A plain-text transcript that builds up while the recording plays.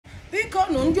I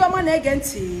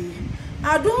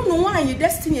don't know why your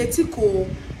destiny Etiko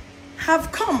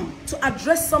have come to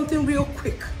address something real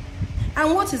quick.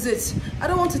 And what is it? I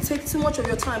don't want to take too much of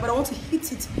your time, but I want to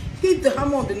hit the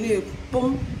hammer on the nail.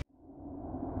 Boom.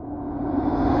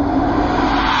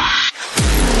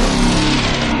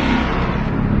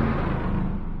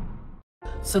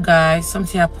 So guys,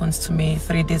 something happened to me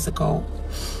 3 days ago.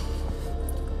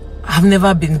 I've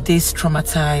never been this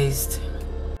traumatized.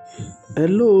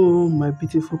 Hello my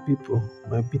beautiful people,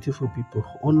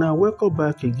 una welcome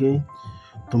back again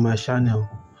to my channel.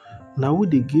 Now we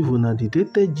dey give una the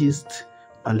latest gist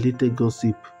and latest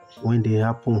gossip when they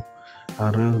happen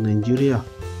around Nigeria.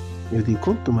 If you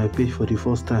come to my page for the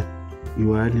first time,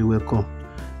 you are highly welcome.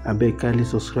 Abeg kindly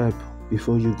subscribe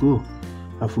before you go,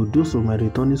 and for those of my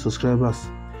returning subscribers,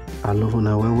 I love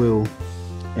una well.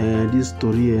 This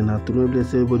story and I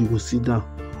bless everybody go sit down,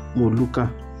 more look at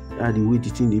the way the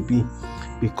thing they be,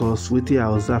 because wetin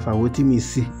I observe and wetin me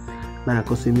see, now I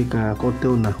can say make I can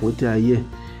tell na wetin I hear.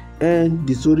 And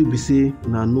the story be say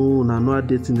na no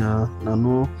destiny, na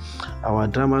no our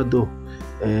drama though,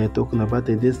 talking about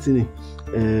the destiny,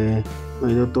 when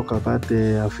you talk about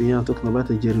Afiyan, talking about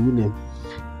the Jerry William,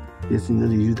 destiny no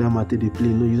dey use that matter they play,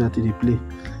 no use that they play.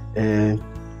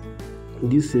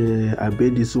 This I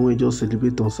bet this one just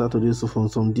celebrate on Saturday, so from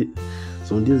some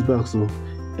days back, so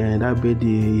and I bet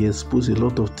they expose a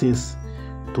lot of things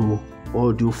to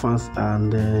all the fans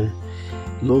and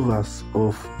lovers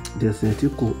of the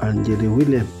Etiko and Jerry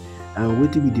William. And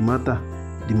what be the matter?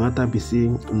 The matter be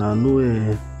saying now no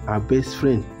our best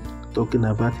friend talking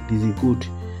about LIZZYGOLD.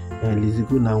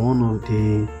 LIZZYGOLD now one of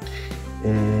the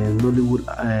Nollywood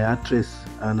actress,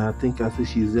 and I think I say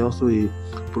she's also a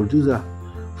producer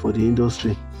for the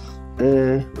industry.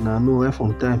 Now know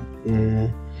from time the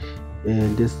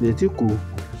Etiko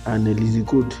and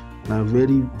LIZZYGOLD na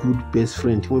very good best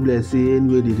friend. When I say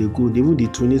anywhere they go, even the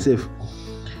twin itself,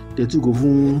 they two go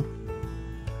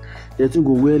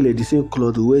wear like the same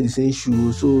cloth, wear the same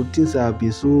shoes, so things are be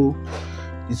so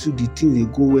the things they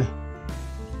go wear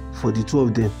for the two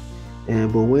of them.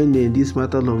 But when this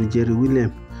matter of Jerry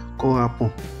William come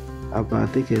happen about I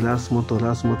think last month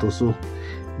or so,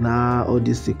 now all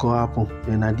this thing come happen,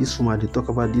 and at this woman they talk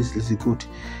about this LIZZYGOLD,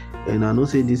 and I know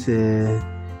say this Jerry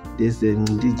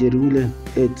William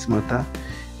health matter,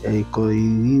 because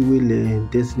he will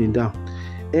destiny down,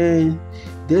 and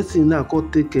destiny now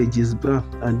could take James Brown,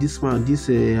 and this man,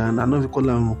 and I know we call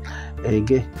him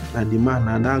again, and the man,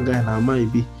 and that guy, and man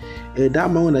be that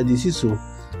man when I see so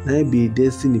now be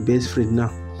destiny best friend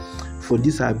now. For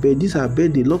this I bet a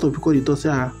lot of people they talk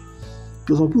say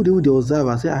because some people they observe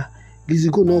and say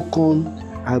LIZZYGOLD not come,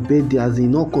 I bet they as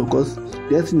in not come, because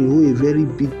destiny hold a very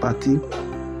big party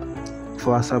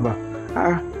for Asaba.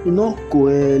 You know,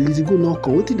 LIZZYGOLD not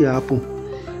come. What did they happen?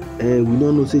 We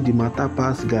don't know say the matter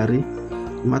pass Gary,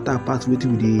 matter pass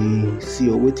wetin we dey see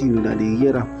or wetin we dey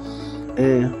hear.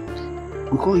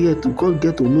 We can't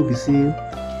get to know be say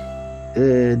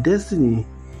destiny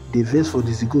dey vex for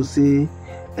LIZZYGOLD say,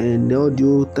 and all the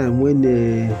old time when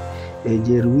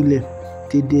Jerry William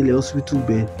take dey the hospital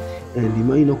bed and the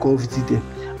man no come visit them.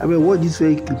 I mean, what this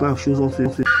very clip have shows on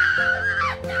Facebook.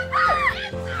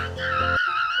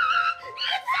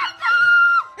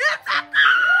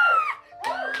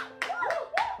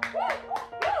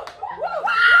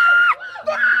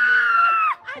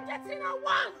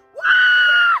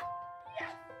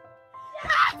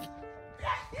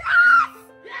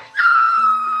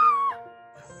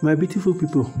 My beautiful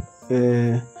people,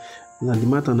 now the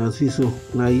matter I see so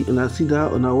now see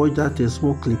that and I watch that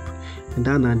small clip, and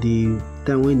then at the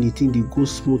time when the thing they go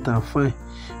smooth and fine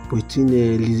between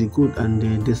LIZZYGOLD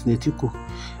and Etiko,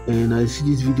 and I see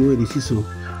this video where they see so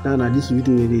now this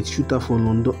video where they shoot up for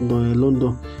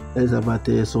London that's about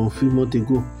some few months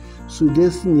ago. So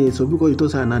destiny, so because you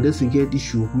thought now destiny get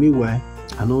issue. Meanwhile,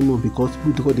 I don't know, because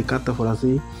people got the character for us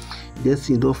saying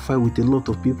destiny don't fight with a lot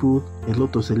of people, a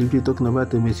lot of celebrities talking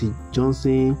about Mercy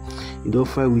Johnson. You don't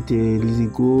fight with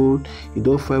LIZZYGOLD. You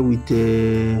don't fight with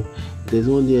there's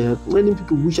one there many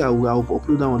people which I will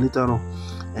upload that one later on,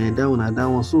 and that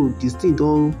one. So this thing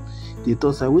don't they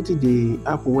thought I waited the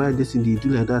happen why destiny they do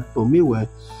like that. But meanwhile,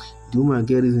 the woman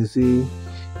get reason say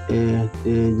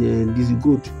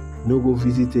LIZZYGOLD no go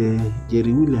visit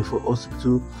Jerry William for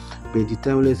hospital, but the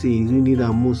time let's say he really need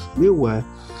her most. Meanwhile,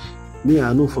 me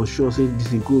I know for sure say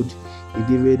LIZZYGOLD he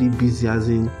dey very busy, as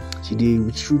in she dey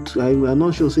shoot. I'm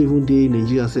not sure say even dey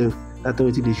Nigeria self that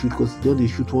time they shoot, because they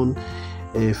shoot one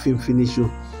film finish show.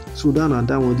 So that one,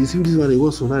 this one they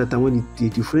was so that time when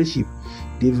the friendship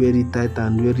they very tight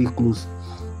and very close.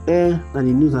 And the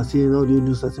news I say all the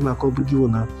news I say my couple give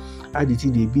on how the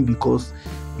thing they be, because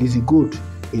LIZZYGOLD,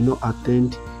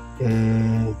 attend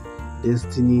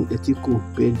Destiny Etiko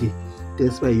birthday.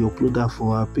 That's why you upload that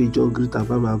for our page, just greet and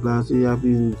blah blah blah. So you have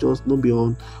been just not be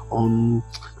on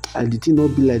and the thing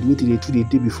not be like me till the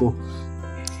day before.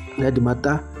 That the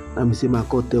matter, let me say my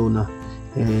call tell now.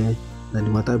 That the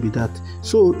matter be that.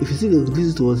 So if you see the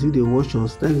visit to us, if they watch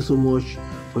us, thank you so much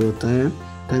for your time.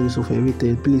 Thank you so for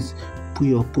everything. Please put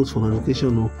your post for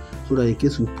notification so that in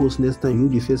case we post next time, you'll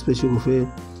be first special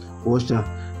watcher.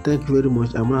 Thank you very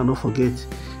much. I'm gonna not forget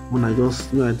when I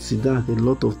just I sit down, a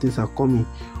lot of things are coming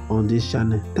on this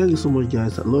channel. Thank you so much,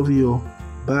 guys. I love you all.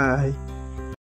 Bye.